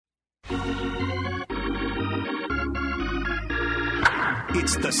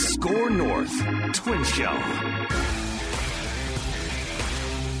It's the Score North Twin Show.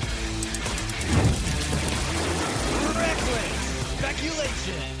 Reckless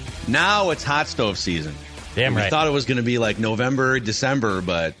speculation. Now it's hot stove season. Damn right. We thought it was going to be like November, December,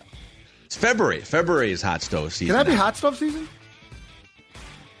 but it's February. February is hot stove season. Can that be hot stove season?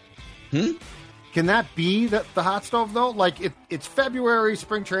 Can that be the hot stove, though? Like, it's February,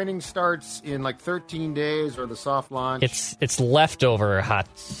 spring training starts in like 13 days, or the soft launch. It's leftover hot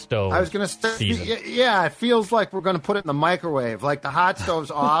stove. I was going to say, season. yeah, it feels like we're going to put it in the microwave. Like, the hot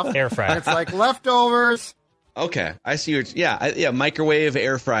stove's off. Air fryer. And it's like leftovers. Okay, I see. Yeah, microwave,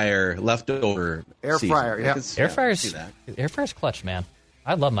 air fryer, leftover. Air season. fryer, yeah. Air fryer's clutch, man.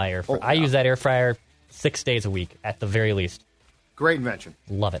 I love my air fryer. I use that air fryer 6 days a week at the very least. Great invention.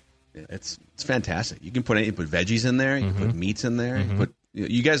 Love it. Yeah, it's fantastic. You can put veggies in there. You can put meats in there.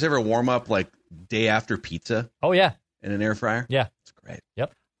 You guys ever warm up like day after pizza? Oh yeah, in an air fryer. Yeah, it's great.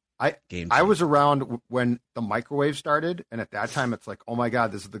 Yep. I was around when the microwave started, and at that time, it's like, oh my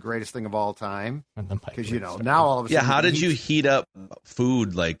god, this is the greatest thing of all time. Because now all of a sudden, how did you heat up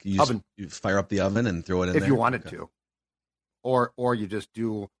food? Like you fire up the oven and throw it in if there? you wanted to, or you just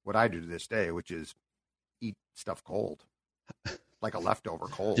do what I do to this day, which is eat stuff cold. Like a leftover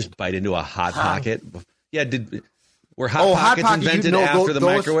cold. Just bite into a Hot Pocket. Yeah, were Hot Pockets invented after the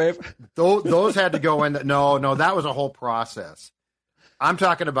microwave? Those had to go in. No, that was a whole process. I'm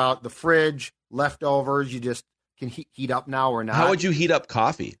talking about the fridge, leftovers. You just can heat up now or not. How would you heat up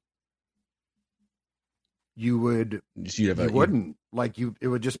coffee? You would. You wouldn't. It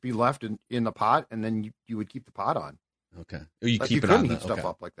would just be left in the pot, and then you would keep the pot on. Okay. Or you keep you it couldn't on. Heat stuff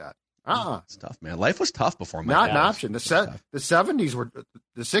up like that. It's tough, man. Life was tough before. Not an option. The 70s were,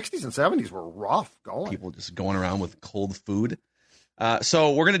 the 60s and 70s were rough going. People just going around with cold food.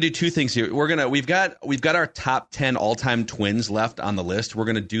 So we're gonna do two things here. We've got our top 10 all-time Twins left on the list. We're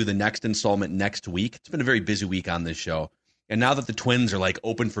gonna do the next installment next week. It's been a very busy week on this show, and now that the Twins are like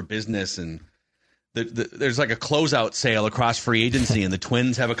open for business and there's like a closeout sale across free agency, and the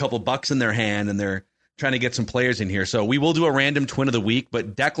Twins have a couple bucks in their hand, and they're trying to get some players in here. So we will do a random Twin of the Week,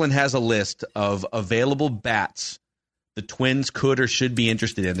 but Declan has a list of available bats the Twins could or should be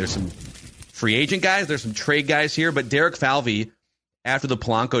interested in. There's some free agent guys, there's some trade guys here, but Derek Falvey, after the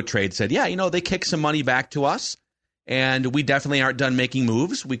Polanco trade, said, yeah, they kick some money back to us, and we definitely aren't done making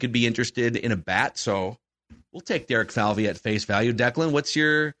moves. We could be interested in a bat, so we'll take Derek Falvey at face value. Declan, what's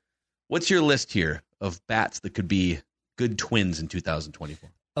your list here of bats that could be good Twins in 2024?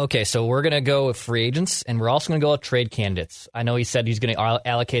 Okay, so we're going to go with free agents, and we're also going to go with trade candidates. I know he said he's going to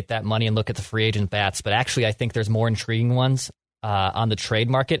allocate that money and look at the free agent bats, but actually I think there's more intriguing ones on the trade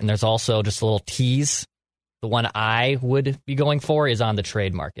market, and there's also just a little tease. The one I would be going for is on the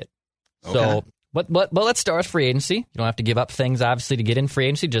trade market. Okay. So, but let's start with free agency. You don't have to give up things, obviously, to get in free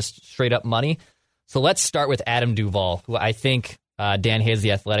agency, just straight up money. So let's start with Adam Duvall, who I think Dan Hayes,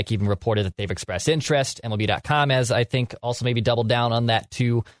 The Athletic, even reported that they've expressed interest. MLB.com has, I think, also maybe doubled down on that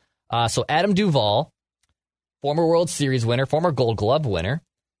too. So Adam Duvall, former World Series winner, former Gold Glove winner,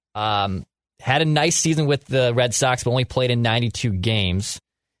 had a nice season with the Red Sox, but only played in 92 games.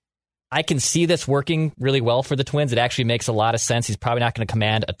 I can see this working really well for the Twins. It actually makes a lot of sense. He's probably not going to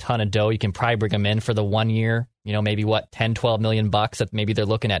command a ton of dough. You can probably bring him in for the 1 year, maybe 10, 12 million bucks that maybe they're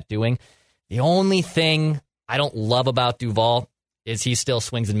looking at doing. The only thing I don't love about Duvall is he still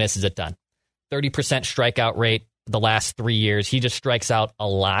swings and misses a ton. 30% strikeout rate the last 3 years. He just strikes out a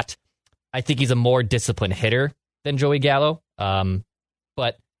lot. I think he's a more disciplined hitter than Joey Gallo,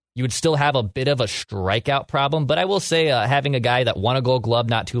 but you would still have a bit of a strikeout problem. But I will say having a guy that won a Gold Glove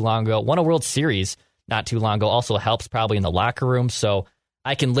not too long ago, won a World Series not too long ago, also helps probably in the locker room. So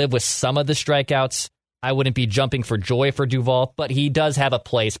I can live with some of the strikeouts. I wouldn't be jumping for joy for Duvall, but he does have a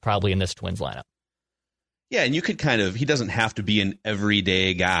place probably in this Twins lineup. Yeah, and you could he doesn't have to be an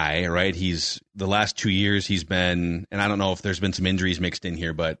everyday guy, right? The last 2 years he's been, and I don't know if there's been some injuries mixed in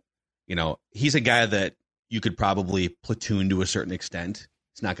here, but, he's a guy that you could probably platoon to a certain extent.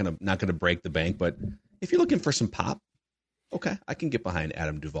 It's not gonna break the bank, but if you're looking for some pop, okay, I can get behind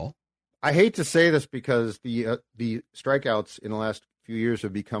Adam Duvall. I hate to say this because the strikeouts in the last few years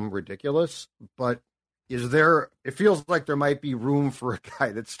have become ridiculous, but it feels like there might be room for a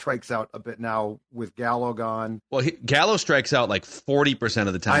guy that strikes out a bit now with Gallo gone. Well, Gallo strikes out like 40%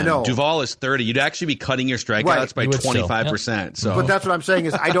 of the time. I know. Duvall is 30. You'd actually be cutting your strikeouts by 25%. Yep. So, but that's what I'm saying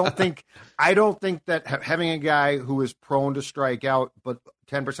is I don't think that having a guy who is prone to strike out but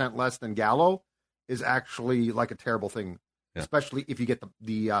 10% less than Gallo is actually like a terrible thing, especially if you get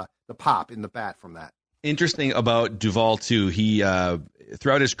the pop in the bat from that. Interesting about Duvall too. He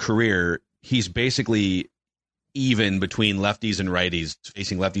throughout his career, he's basically even between lefties and righties,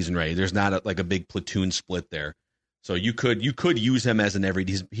 facing lefties and righties. There's not a big platoon split there. So you could use him as an every.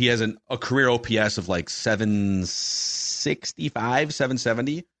 He has a career OPS of like 765,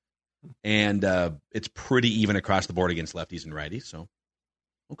 770, and it's pretty even across the board against lefties and righties. So,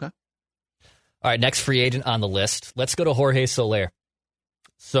 okay. All right, next free agent on the list. Let's go to Jorge Soler.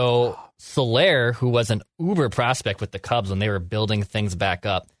 So Soler, who was an uber prospect with the Cubs when they were building things back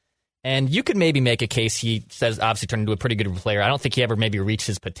up, and you could maybe make a case he says obviously turned into a pretty good player. I don't think he ever maybe reached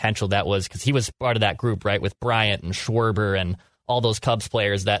his potential. That was because he was part of that group, right, with Bryant and Schwarber and all those Cubs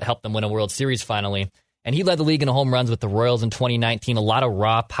players that helped them win a World Series finally. And he led the league in home runs with the Royals in 2019. A lot of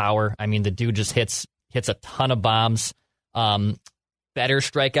raw power. I mean, the dude just hits a ton of bombs. Better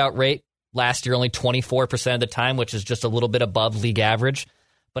strikeout rate. Last year, only 24% of the time, which is just a little bit above league average.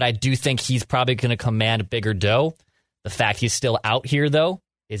 But I do think he's probably going to command a bigger dough. The fact he's still out here, though,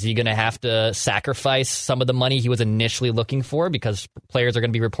 is he going to have to sacrifice some of the money he was initially looking for because players are going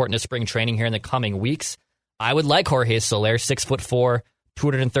to be reporting to spring training here in the coming weeks? I would like Jorge Soler, 6'4",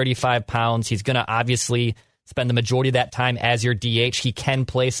 235 pounds. He's going to obviously spend the majority of that time as your DH. He can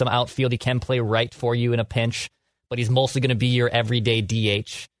play some outfield. He can play right for you in a pinch, but he's mostly going to be your everyday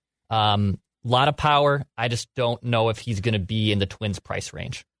DH. A lot of power. I just don't know if he's going to be in the Twins price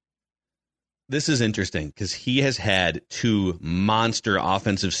range. This is interesting because he has had 2 monster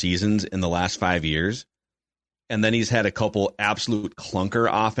offensive seasons in the last 5 years. And then he's had a couple absolute clunker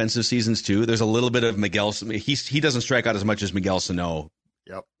offensive seasons too. There's a little bit of Miguel. He doesn't strike out as much as Miguel Sano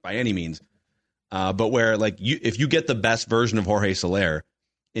by any means. But where if you get the best version of Jorge Soler,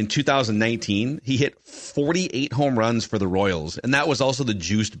 in 2019, he hit 48 home runs for the Royals. And that was also the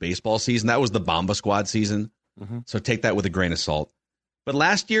juiced baseball season. That was the Bomba Squad season. Mm-hmm. So take that with a grain of salt. But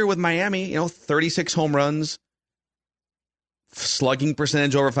last year with Miami, 36 home runs, slugging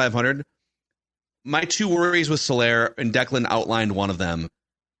percentage over 500. My 2 worries with Soler, and Declan outlined one of them.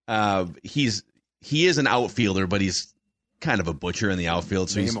 He is an outfielder, but he's kind of a butcher in the outfield.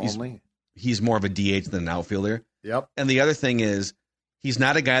 So he's more of a DH than an outfielder. Yep. And the other thing is, he's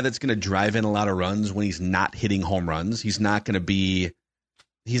not a guy that's going to drive in a lot of runs when he's not hitting home runs. He's not going to be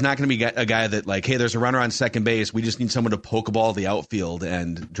a guy that hey, there's a runner on second base. We just need someone to poke a ball to the outfield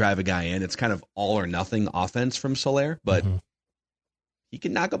and drive a guy in. It's kind of all or nothing offense from Soler, but he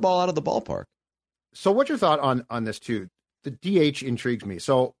can knock a ball out of the ballpark. So what's your thought on this too? The DH intrigues me.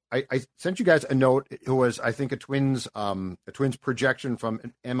 So I sent you guys a note. It was, I think, a Twins projection from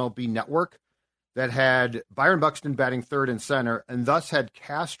an MLB Network that had Byron Buxton batting third and center and thus had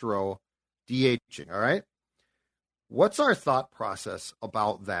Castro DHing. All right. What's our thought process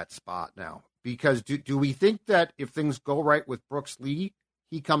about that spot now? Because do we think that if things go right with Brooks Lee,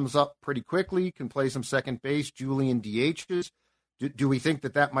 he comes up pretty quickly, can play some second base, Julian DHs? Do we think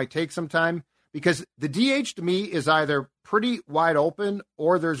that might take some time? Because the DH to me is either pretty wide open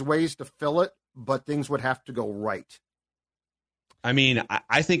or there's ways to fill it, but things would have to go right. I mean,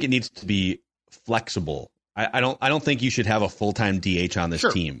 I think it needs to be flexible. I don't think you should have a full-time DH on this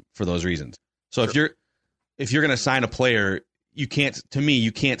team for those reasons. So if you're going to sign a player, you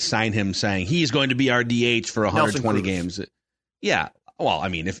can't sign him saying he's going to be our DH for 120 games. Yeah. Well, I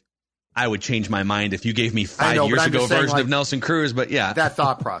mean, if I would change my mind if you gave me 5 years ago version of Nelson Cruz, but yeah. That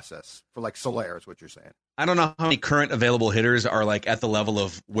thought process for Soler is what you're saying. I don't know how many current available hitters are at the level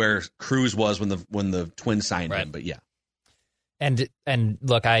of where Cruz was when the Twins signed him, but yeah. And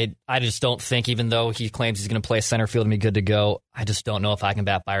look, I just don't think, even though he claims he's going to play center field and be good to go, I just don't know if I can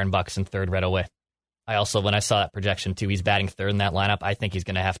bat Byron Buxton third right away. I also, when I saw that projection too, he's batting third in that lineup. I think he's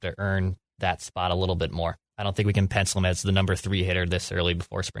going to have to earn that spot a little bit more. I don't think we can pencil him as the number 3 hitter this early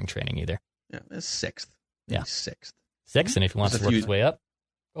before spring training either. Yeah, it's 6th. Yeah, 6th. 6th, and if he wants to work his way up,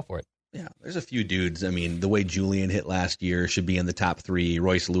 go for it. Yeah, there's a few dudes. I mean, the way Julian hit last year should be in the top 3.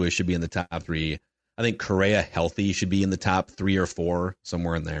 Royce Lewis should be in the top 3. I think Correa healthy should be in the top 3 or 4,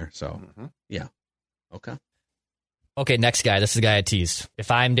 somewhere in there. So, yeah. Okay, next guy. This is the guy I teased. If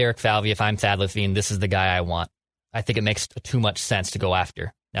I'm Derek Falvey, if I'm Thad Levine, this is the guy I want. I think it makes too much sense to go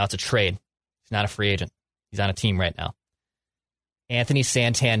after. Now it's a trade. He's not a free agent. He's on a team right now. Anthony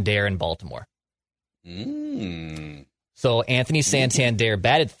Santander in Baltimore. So Anthony Santander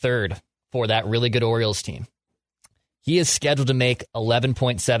batted third for that really good Orioles team. He is scheduled to make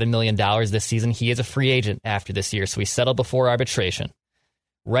 $11.7 million this season. He is a free agent after this year, so he settled before arbitration.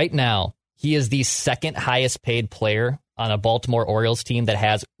 Right now, he is the second highest paid player on a Baltimore Orioles team that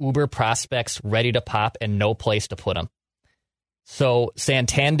has uber prospects ready to pop and no place to put them. So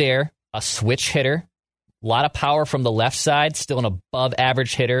Santander, a switch hitter, a lot of power from the left side, still an above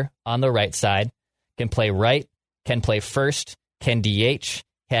average hitter on the right side, can play right, can play first, can DH,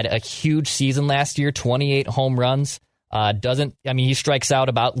 had a huge season last year, 28 home runs. He strikes out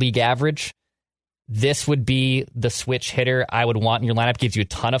about league average. This would be the switch hitter I would want in your lineup. Gives you a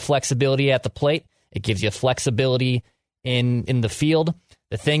ton of flexibility at the plate. It gives you flexibility in the field.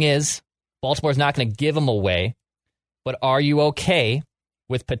 The thing is, Baltimore's not going to give him away, but are you okay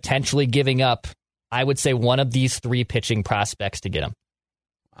with potentially giving up, I would say, one of these three pitching prospects to get him?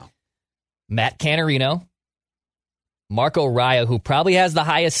 Wow. Matt Canarino, Marco Raya, who probably has the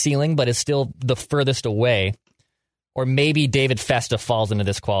highest ceiling but is still the furthest away, or maybe David Festa falls into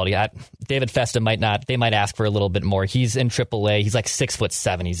this quality. David Festa might not. They might ask for a little bit more. He's in AAA. He's like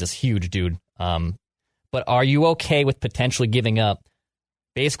 6'7". He's this huge dude. But are you okay with potentially giving up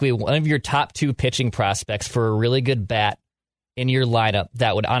basically one of your top two pitching prospects for a really good bat in your lineup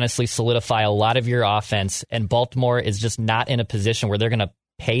that would honestly solidify a lot of your offense? And Baltimore is just not in a position where they're going to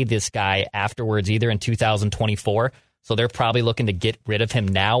pay this guy afterwards, either in 2024. So they're probably looking to get rid of him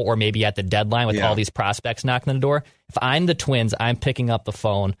now or maybe at the deadline with all these prospects knocking on the door. If I'm the Twins, I'm picking up the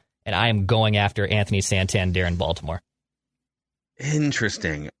phone and I am going after Anthony Santander in Baltimore.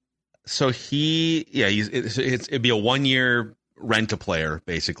 Interesting. So it'd be a 1-year rent-a-player,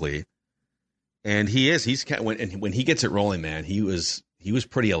 basically. And when he gets it rolling, man, he was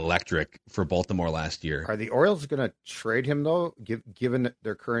pretty electric for Baltimore last year. Are the Orioles going to trade him, though, given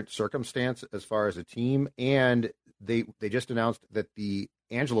their current circumstance as far as a team? And they just announced that the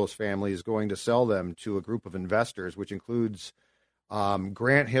Angelos family is going to sell them to a group of investors, which includes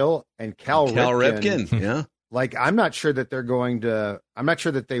Grant Hill and Cal Ripken. Yeah. Like, I'm not sure that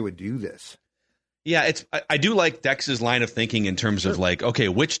they would do this. Yeah, I do like Dex's line of thinking in terms of like, okay,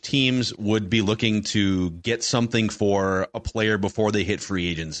 which teams would be looking to get something for a player before they hit free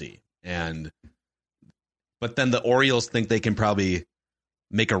agency, but then the Orioles think they can probably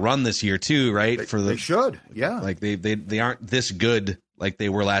make a run this year too, right? They should, yeah. Like they aren't this good like they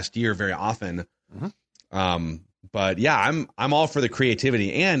were last year very often. Mm-hmm. But yeah, I'm all for the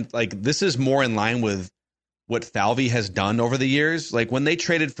creativity, and like this is more in line with what Falvey has done over the years. Like when they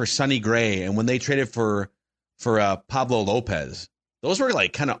traded for Sonny Gray and when they traded for Pablo Lopez, those were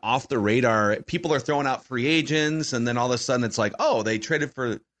like kind of off the radar. People are throwing out free agents, and then all of a sudden it's like, oh, they traded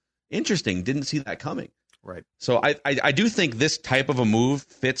for interesting. Didn't see that coming. Right. So I do think this type of a move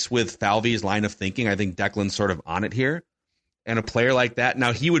fits with Falvey's line of thinking. I think Declan's sort of on it here. And a player like that,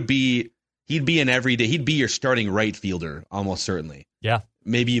 now he'd be an everyday, he'd be your starting right fielder, almost certainly. Yeah.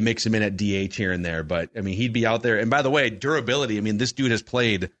 Maybe you mix him in at DH here and there, but I mean, he'd be out there. And by the way, durability, I mean, this dude has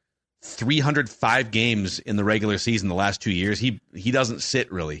played 305 games in the regular season the last 2 years. He doesn't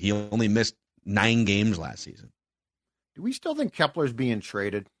sit really. He only missed 9 games last season. Do we still think Kepler's being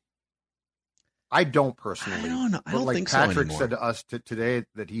traded? I don't personally. I don't know. I don't think Patrick so anymore. said to us today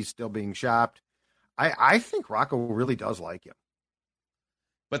that he's still being shopped. I think Rocco really does like him.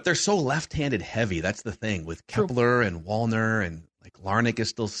 But they're so left-handed heavy. That's the thing with Kepler and Wallner, and like Larnick is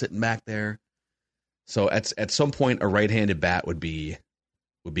still sitting back there. So at some point, a right-handed bat would be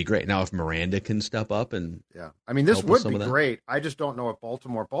great. Now, if Miranda can step up and I mean, this would be great. I just don't know if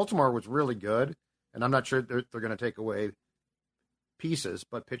Baltimore was really good, and I'm not sure they're going to take away pieces,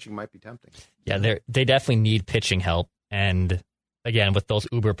 but pitching might be tempting. Yeah, they definitely need pitching help, and again, with those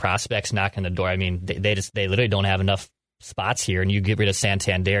uber prospects knocking the door, I mean, they literally don't have enough spots here, and you get rid of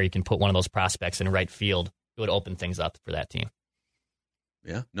Santander, you can put one of those prospects in right field. It would open things up for that team.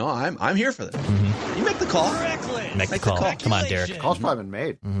 Yeah, no, I'm here for that. Mm-hmm. You make the call. Make the call. Come on, Derek. The call's probably been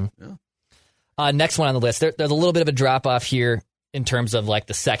made. Mm-hmm. Yeah. Next one on the list. There's a little bit of a drop off here in terms of like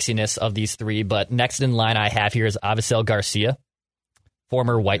the sexiness of these three, but next in line I have here is Avisail Garcia,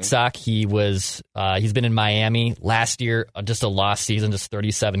 former White Sox. He's been in Miami last year, just a lost season, just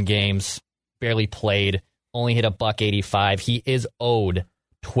 37 games, barely played. Only hit $185. He is owed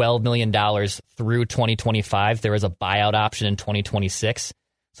 $12 million through 2025. There is a buyout option in 2026.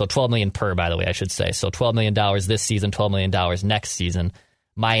 So $12 million per, by the way, I should say. So $12 million this season, $12 million next season.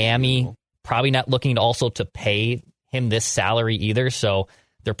 Miami probably not looking also to pay him this salary either. So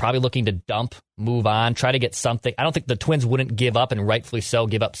they're probably looking to dump, move on, try to get something. I don't think the Twins wouldn't give up, and rightfully so,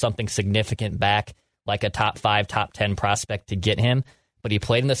 give up something significant back, like a top 5, top 10 prospect to get him. But he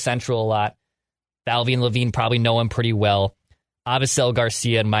played in the Central a lot. Falvey and Levine probably know him pretty well. Avisail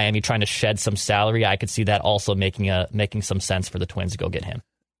Garcia in Miami trying to shed some salary. I could see that also making some sense for the Twins to go get him.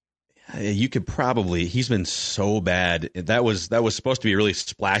 You could probably. He's been so bad. That was supposed to be a really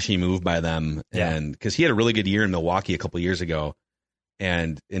splashy move by them, and because he had a really good year in Milwaukee a couple of years ago,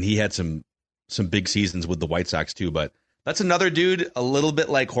 and he had some big seasons with the White Sox too. But that's another dude, a little bit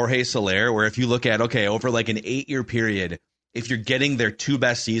like Jorge Soler, where if you look at over like an 8-year period, if you're getting their 2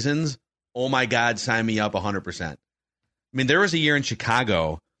 best seasons, oh my God, sign me up 100%. I mean, there was a year in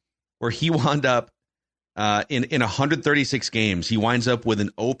Chicago where he wound up in 136 games. He winds up with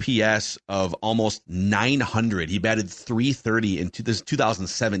an OPS of almost 900. He batted 330 in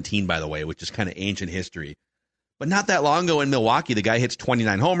 2017, by the way, which is kind of ancient history. But not that long ago in Milwaukee, the guy hits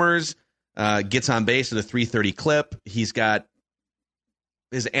 29 homers, gets on base at a 330 clip. He's got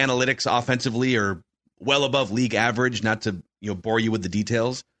his analytics offensively are well above league average, not to bore you with the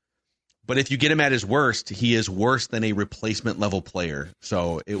details. But if you get him at his worst, he is worse than a replacement level player.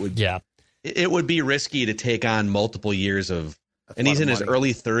 So it would be risky to take on multiple years of, and he's in his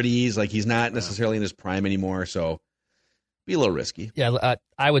early 30s. Like, he's not necessarily in his prime anymore. So be a little risky. Yeah,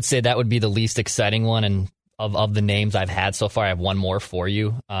 I would say that would be the least exciting one. And of the names I've had so far, I have one more for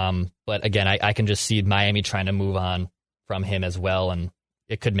you. But again, I can just see Miami trying to move on from him as well. And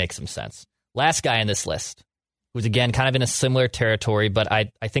it could make some sense. Last guy on this list, who's again kind of in a similar territory, but I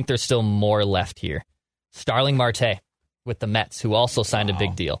think there's still more left here. Starling Marte with the Mets, who also signed a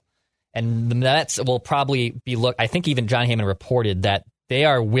big deal. And the Mets will probably be I think even John Heyman reported that they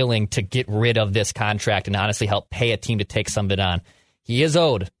are willing to get rid of this contract and honestly help pay a team to take some of it on. He is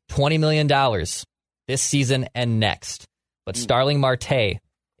owed $20 million this season and next. But Starling Marte,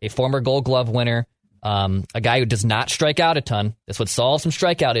 a former Gold Glove winner, a guy who does not strike out a ton. This would solve some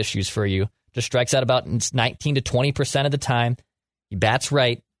strikeout issues for you. Just strikes out about 19 to 20% of the time. He bats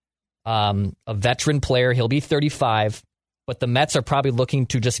right. A veteran player. He'll be 35. But the Mets are probably looking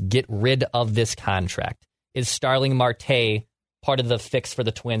to just get rid of this contract. Is Starling Marte part of the fix for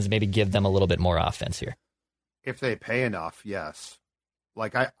the Twins? Maybe give them a little bit more offense here. If they pay enough, yes.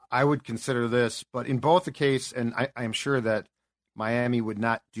 Like, I would consider this. But in both the case, and I'm sure that Miami would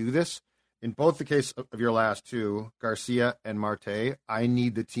not do this, in both the case of your last two, Garcia and Marte, I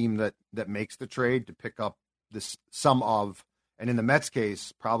need the team that makes the trade to pick up this sum of, and in the Mets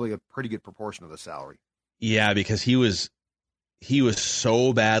case, probably a pretty good proportion of the salary. Yeah, because he was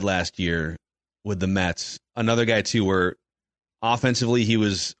so bad last year with the Mets. Another guy, too, where offensively he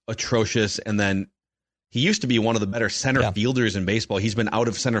was atrocious, and then he used to be one of the better center fielders in baseball. He's been out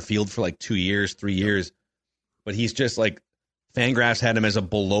of center field for like 2 years, 3 years, but he's just like, Fangraphs had him as a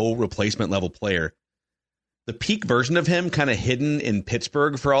below replacement level player. The peak version of him, kind of hidden in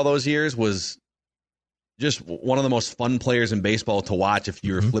Pittsburgh for all those years, was just one of the most fun players in baseball to watch if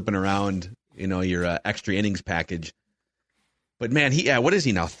you were flipping around, your extra innings package. But man, what is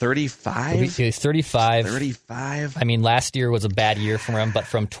he now? 35? He's 35. 35. I mean, last year was a bad year for him, but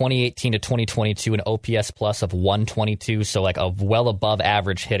from 2018 to 2022, an OPS plus of 122, so like a well above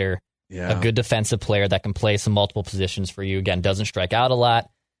average hitter. Yeah. A good defensive player that can play some multiple positions for you. Again, doesn't strike out a lot.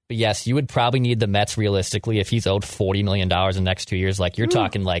 But yes, you would probably need the Mets realistically if he's owed $40 million in the next 2 years. Like, you're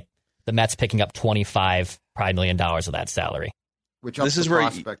talking like the Mets picking up $25 million of that salary. Which ups the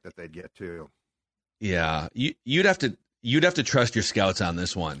prospect that they'd get too. Yeah, you'd have to trust your scouts on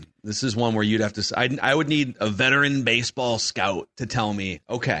this one. This is one where you'd have to. I would need a veteran baseball scout to tell me,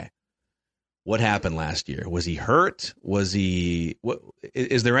 okay, what happened last year? Was he hurt?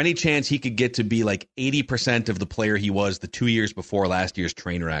 Is there any chance he could get to be like 80% of the player he was the 2 years before last year's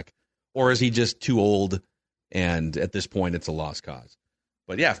train wreck? Or is he just too old and at this point it's a lost cause?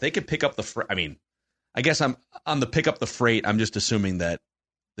 But yeah, if they could pick up I guess I'm on the pick up the freight. I'm just assuming that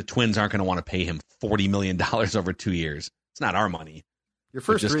the Twins aren't going to want to pay him $40 million over 2 years. It's not our money. Your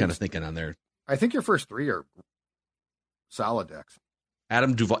first just kind of thinking on there. I think your first three are solid decks.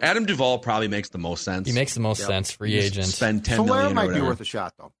 Adam Duvall probably makes the most sense. He makes the most sense. Free agent. Spend $10 million. Soler might be worth a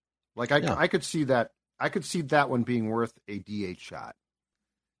shot though. Like I could see that. I could see that one being worth a DH shot.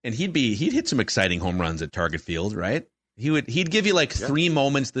 And he'd hit some exciting home runs at Target Field, right? He'd give you like 3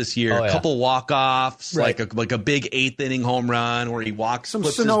 moments this year, a couple walk-offs, right. like a big 8th inning home run where he walks, some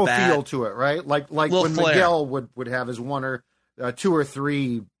flips Sano his bat. feel to it, right? Like when flair. Miguel would have his 1 or 2 or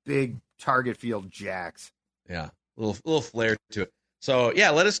 3 big Target Field jacks. Yeah, little flair to it. So yeah,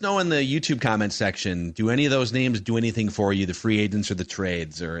 let us know in the YouTube comment section. Do any of those names do anything for you? The free agents or the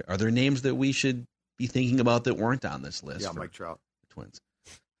trades, or are there names that we should be thinking about that weren't on this list? Yeah, Mike Trout, the Twins.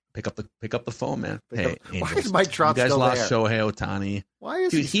 Pick up the phone, man. Why is Mike Trout you guys still lost there? Shohei Ohtani. Why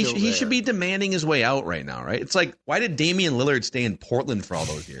is he should be demanding his way out right now, right? It's like, why did Damian Lillard stay in Portland for all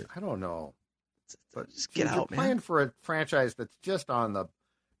those years? I don't know. But just get out, man. You're playing for a franchise that's just on the,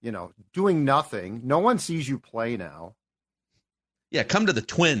 doing nothing. No one sees you play now. Yeah, come to the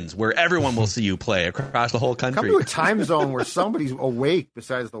Twins where everyone will see you play across the whole country. Come to a time zone where somebody's awake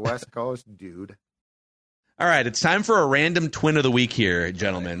besides the West Coast, dude. All right, it's time for a random twin of the week here,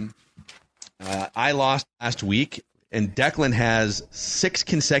 gentlemen. I lost last week, and Declan has 6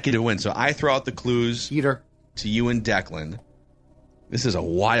 consecutive wins. So I throw out the clues to you and Declan. This is a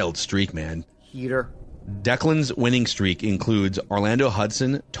wild streak, man. Heater. Declan's winning streak includes Orlando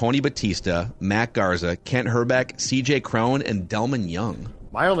Hudson, Tony Batista, Matt Garza, Kent Herbeck, C.J. Cron, and Delman Young.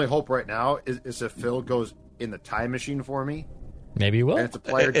 My only hope right now is if Phil goes in the time machine for me. Maybe he will. And it's a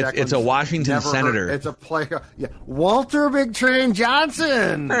player. It's a Washington Senator. It's a player. Yeah, Walter Big Train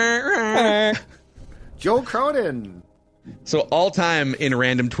Johnson. Joe Cronin. So all-time in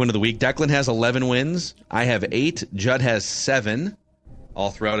Random Twin of the Week, Declan has 11 wins. I have 8. Judd has 7. All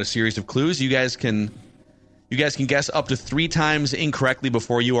throughout a series of clues. You guys can guess up to 3 times incorrectly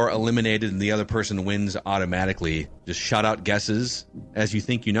before you are eliminated and the other person wins automatically. Just shout out guesses as you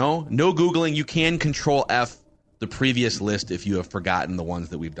think you know. No Googling. You can Control F the previous list if you have forgotten the ones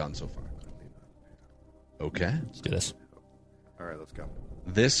that we've done so far. Okay. Let's do this. All right, let's go.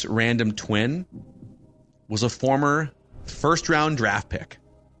 This Random Twin was a former first-round draft pick.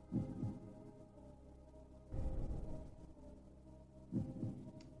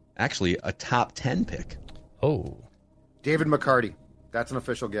 Actually, a top 10 pick. Oh. David McCarty. That's an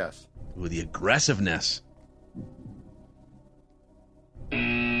official guess. Ooh, the aggressiveness All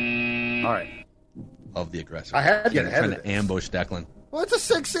right. of the aggressive. I had to get ahead trying of to this. ambush Declan. Well, it's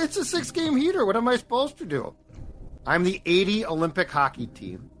a 6-game heater. What am I supposed to do? I'm the 80 Olympic hockey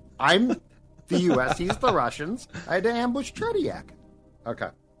team. I'm the U.S. He's the Russians. I had to ambush Tretiak. Okay.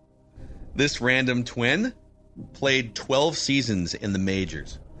 This Random Twin played 12 seasons in the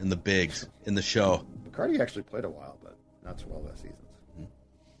majors, in the bigs, in the show. McCarty actually played a while, but not 12 seasons.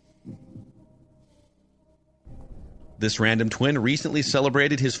 This Random Twin recently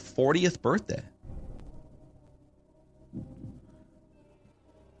celebrated his 40th birthday.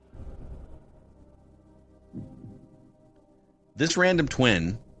 This Random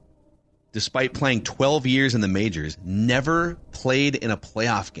Twin, despite playing 12 years in the majors, never played in a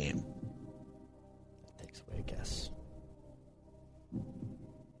playoff game. Takes away a guess.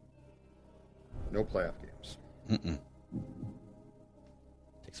 No playoff games. Mm-mm.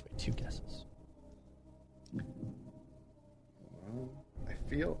 Takes away 2 guesses. Well, I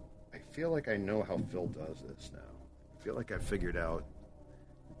feel like I know how Phil does this now. I feel like I figured out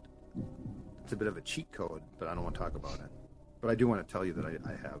it's a bit of a cheat code, but I don't want to talk about it. But I do want to tell you that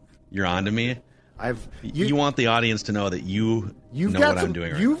I have. You're on to me? You want the audience to know that you know what I'm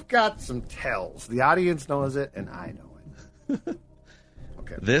doing right now. You've got some tells. The audience knows it, and I know it.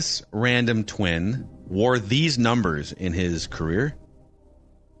 Okay. This Random Twin wore these numbers in his career: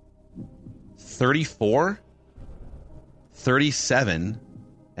 34, 37,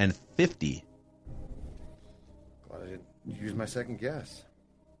 and 50. Glad I didn't use my second guess.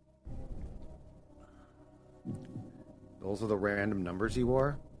 Those are the random numbers he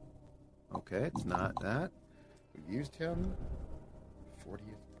wore? Okay, it's not that. We used him. 40th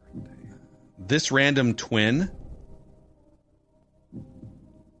birthday. This Random Twin,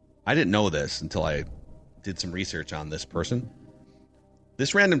 I didn't know this until I did some research on this person.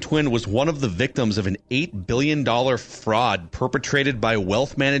 This Random Twin was one of the victims of an $8 billion fraud perpetrated by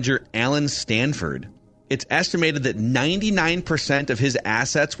wealth manager Alan Stanford. It's estimated that 99% of his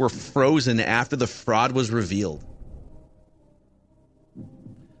assets were frozen after the fraud was revealed.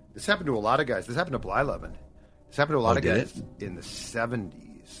 This happened to a lot of guys. This happened to Blyleven. This happened to a lot of guys it? in the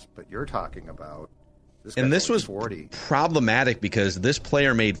 70s. But you're talking about this guy. And this was 40. problematic because this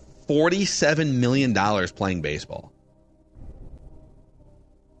player made $47 million playing baseball.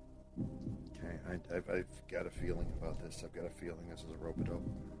 Okay, I've got a feeling about this. I've got a feeling this is a rope-a-dope.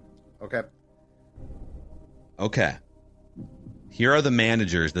 Okay. Okay. Here are the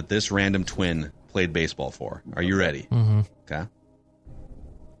managers that this Random Twin played baseball for. Are you ready? Mm-hmm. Okay.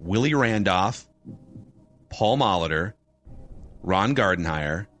 Willie Randolph, Paul Molitor, Ron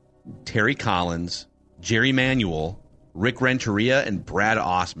Gardenhire, Terry Collins, Jerry Manuel, Rick Renteria, and Brad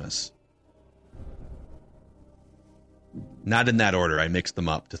Osmus. Not in that order. I mixed them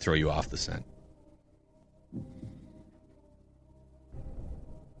up to throw you off the scent.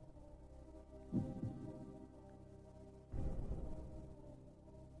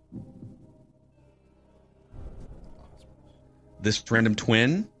 This Random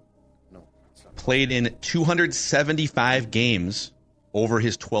Twin played in 275 games over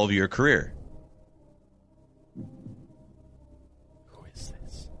his 12-year career. Who is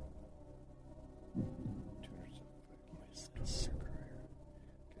this? Okay,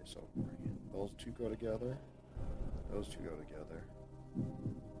 so those two go together. Those two go together.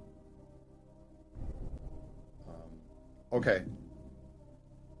 Okay.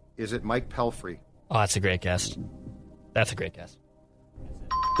 Is it Mike Pelfrey? Oh, that's a great guess. That's a great guess.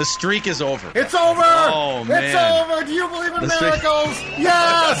 The streak is over. It's over! Oh, man. It's over! Do you believe in miracles?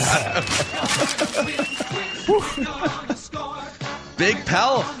 Yes! Big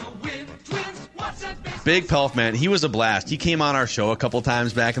Pelf. Big Pelf, man. He was a blast. He came on our show a couple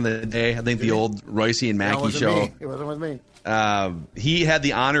times back in the day. I think the old Royce and Mackey show. It wasn't with me. He had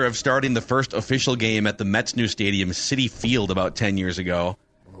the honor of starting the first official game at the Mets' new stadium, Citi Field, about 10 years ago,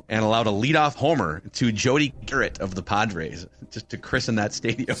 and allowed a leadoff homer to Jody Garrett of the Padres just to christen that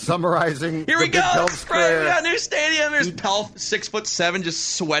stadium. Summarizing, here we the go. Big Pelf Right, Square. we got a new stadium. There's Pelf, 6'7",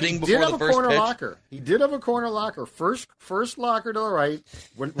 just sweating before the first pitch. Locker. He did have a corner locker. First locker to the right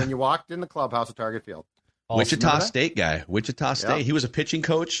when you walked in the clubhouse at Target Field. Wichita State guy. Wichita State. Yeah. He was a pitching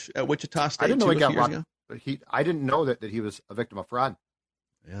coach at Wichita State. I didn't know he got locked. But I didn't know that he was a victim of fraud.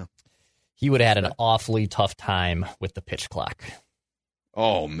 Yeah. He would have had an awfully tough time with the pitch clock.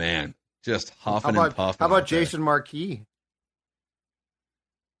 Oh, man. Just huffing and puffing. How about Jason Marquis?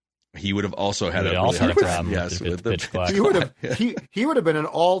 He would have also had a really hard time. Yes, with the pitch clock. He would have been an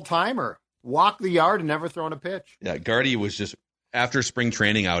all-timer. Walk the yard and never thrown a pitch. Yeah, Gardy was just, after spring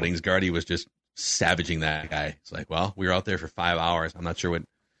training outings, Gardy was just savaging that guy. It's like, well, we were out there for 5 hours. I'm not sure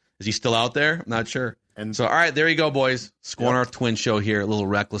is he still out there? I'm not sure. And so, all right, there you go, boys. Score North Twin Show here. A little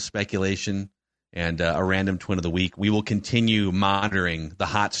reckless speculation and a random twin of the week. We will continue monitoring the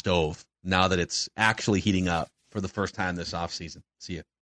hot stove now that it's actually heating up for the first time this offseason. See you.